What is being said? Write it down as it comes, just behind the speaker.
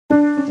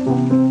Rainy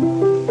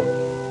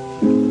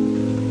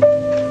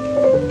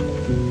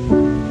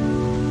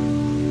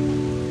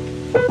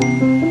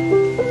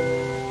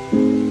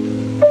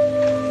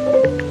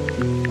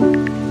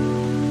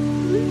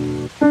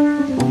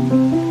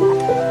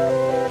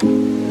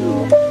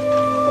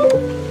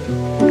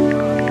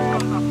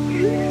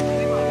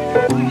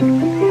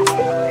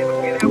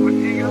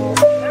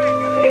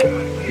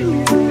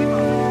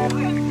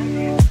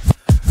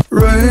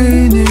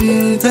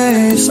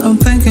days, I'm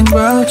thinking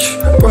about you.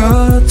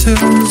 What to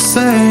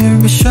say,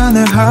 wish I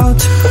knew how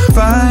to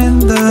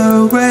find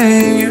the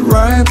way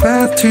right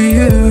back to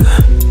you.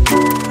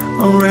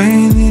 On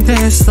rainy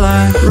days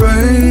like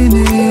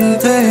rainy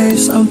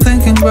days, I'm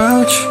thinking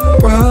about you.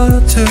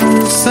 What to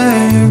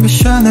say,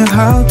 wish I knew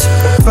how to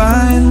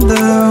find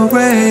the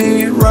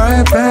way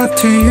right back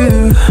to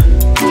you.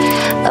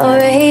 On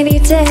rainy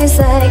days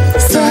like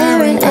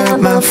staring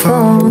at my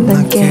phone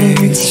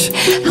again,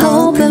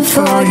 hoping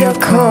for your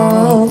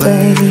call,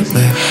 baby.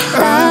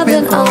 I've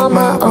been on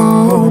my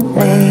own,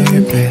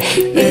 baby.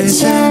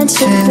 Each and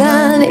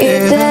the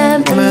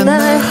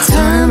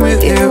time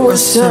with you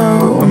was so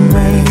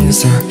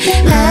amazing.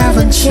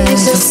 Haven't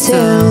changed, I'm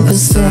still the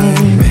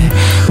same.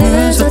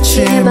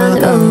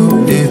 늦었지만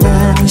우리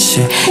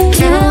다시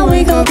Can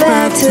we go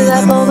back to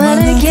that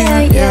moment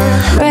again?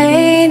 Yeah.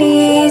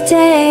 Rainy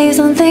days,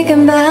 I'm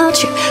thinking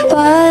about you.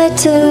 What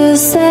to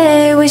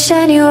say, wish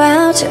I knew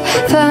how to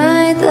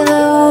find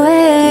the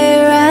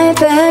way right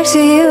back to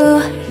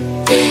you.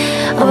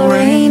 On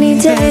rainy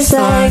days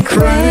like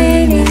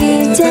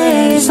rainy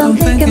days, I'm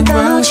thinking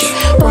about you.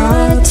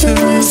 What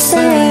to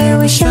say,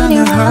 wish I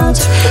knew how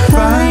to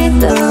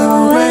find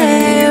the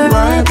way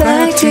right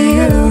back to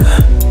you.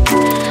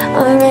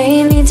 On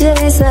rainy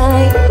days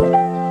like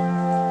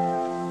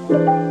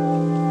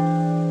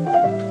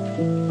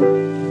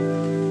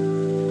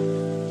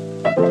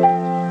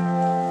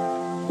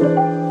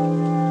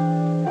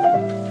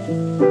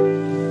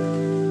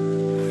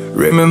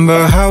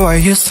Remember how I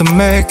used to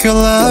make you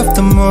laugh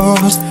the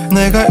most.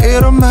 내가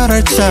이런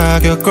말할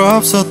자격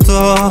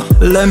없어도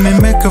Let me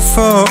make up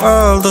for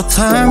all the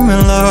time we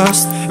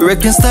lost. We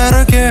can start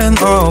again,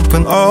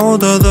 open all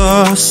the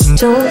doors.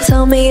 Don't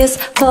tell me it's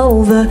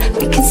over,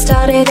 we can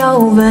start it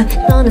over.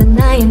 너는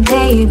나의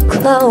neon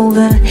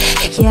clover.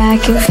 Yeah, I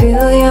can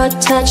feel your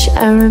touch,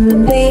 I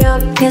remember your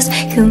kiss.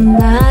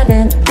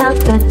 그날은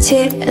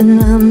아팠지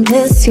and I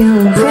miss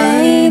you.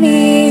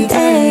 Rainy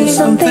days,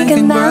 I'm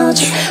thinking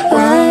about you.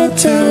 What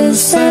to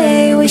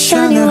say, wish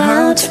I knew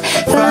how to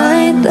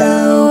find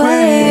the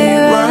way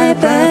right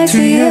back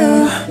to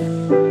you.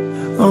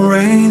 On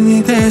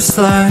rainy days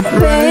like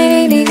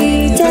rainy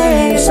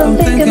days, I'm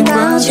thinking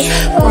about you.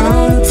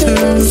 What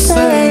to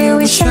say,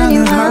 wish I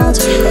knew how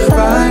to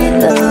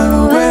find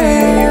the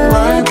way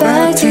right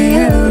back to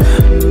you.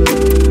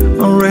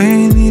 On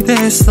rainy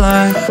days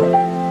like